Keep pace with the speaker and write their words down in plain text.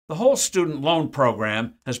The whole student loan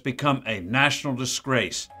program has become a national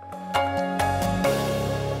disgrace.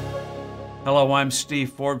 Hello, I'm Steve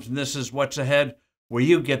Forbes, and this is What's Ahead, where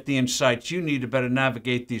you get the insights you need to better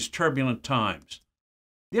navigate these turbulent times.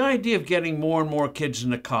 The idea of getting more and more kids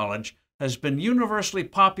into college has been universally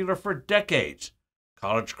popular for decades.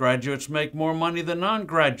 College graduates make more money than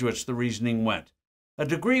non-graduates, the reasoning went. A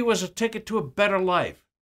degree was a ticket to a better life.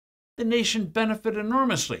 The nation benefited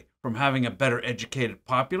enormously from having a better educated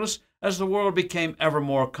populace as the world became ever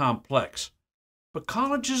more complex. But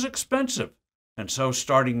college is expensive, and so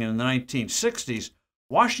starting in the 1960s,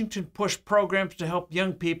 Washington pushed programs to help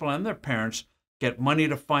young people and their parents get money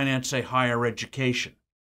to finance a higher education.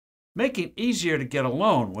 Making it easier to get a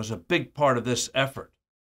loan was a big part of this effort.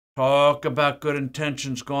 Talk about good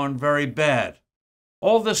intentions gone very bad.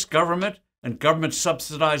 All this government and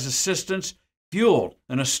government-subsidized assistance fueled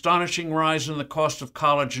an astonishing rise in the cost of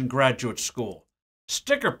college and graduate school.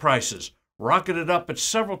 Sticker prices rocketed up at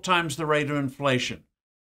several times the rate of inflation.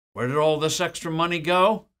 Where did all this extra money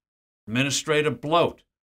go? Administrative bloat.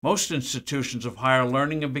 Most institutions of higher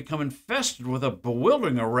learning have become infested with a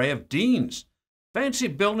bewildering array of deans, fancy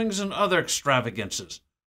buildings, and other extravagances.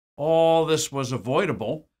 All this was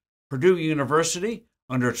avoidable. Purdue University,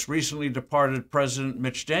 under its recently departed president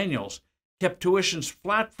Mitch Daniels, kept tuitions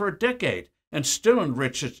flat for a decade and still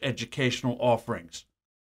enriched its educational offerings.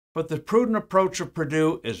 But the prudent approach of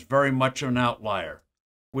Purdue is very much an outlier,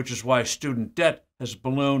 which is why student debt has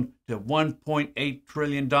ballooned to $1.8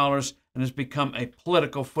 trillion and has become a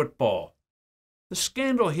political football. The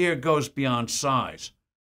scandal here goes beyond size.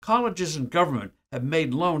 Colleges and government have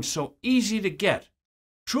made loans so easy to get.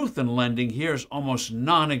 Truth in lending here is almost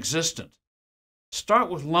non-existent. Start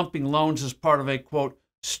with lumping loans as part of a, quote,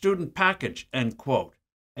 student package, end quote.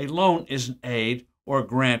 A loan isn't aid or a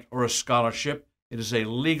grant or a scholarship. It is a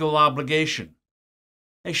legal obligation.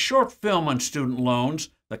 A short film on student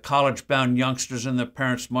loans that college-bound youngsters and their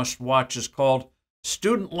parents must watch is called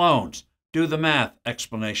Student Loans, Do the Math!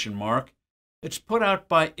 Exclamation mark. It's put out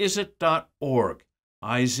by izzit.org,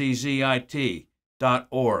 IZZIT.org.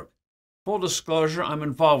 Full disclosure, I'm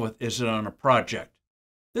involved with Izzit on a project.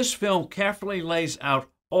 This film carefully lays out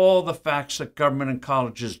all the facts that government and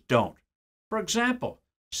colleges don't. For example,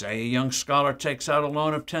 say a young scholar takes out a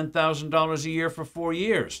loan of $10,000 a year for 4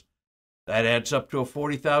 years. That adds up to a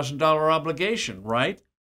 $40,000 obligation, right?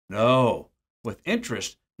 No. With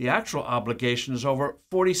interest, the actual obligation is over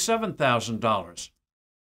 $47,000.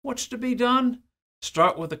 What's to be done?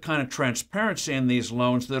 Start with the kind of transparency in these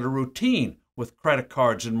loans that are routine with credit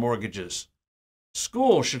cards and mortgages.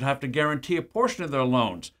 Schools should have to guarantee a portion of their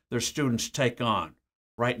loans their students take on.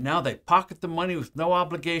 Right now, they pocket the money with no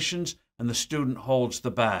obligations, and the student holds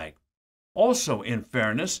the bag. Also, in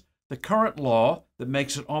fairness, the current law that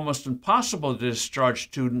makes it almost impossible to discharge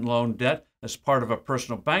student loan debt as part of a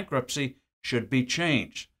personal bankruptcy should be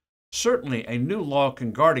changed. Certainly, a new law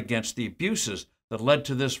can guard against the abuses that led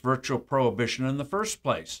to this virtual prohibition in the first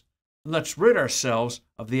place. And let's rid ourselves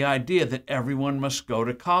of the idea that everyone must go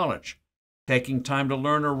to college. Taking time to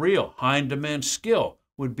learn a real, high-in-demand skill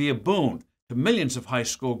would be a boon to millions of high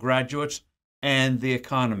school graduates and the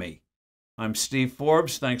economy. I'm Steve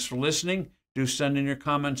Forbes. Thanks for listening. Do send in your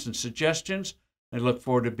comments and suggestions. I look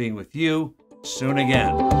forward to being with you soon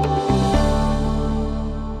again.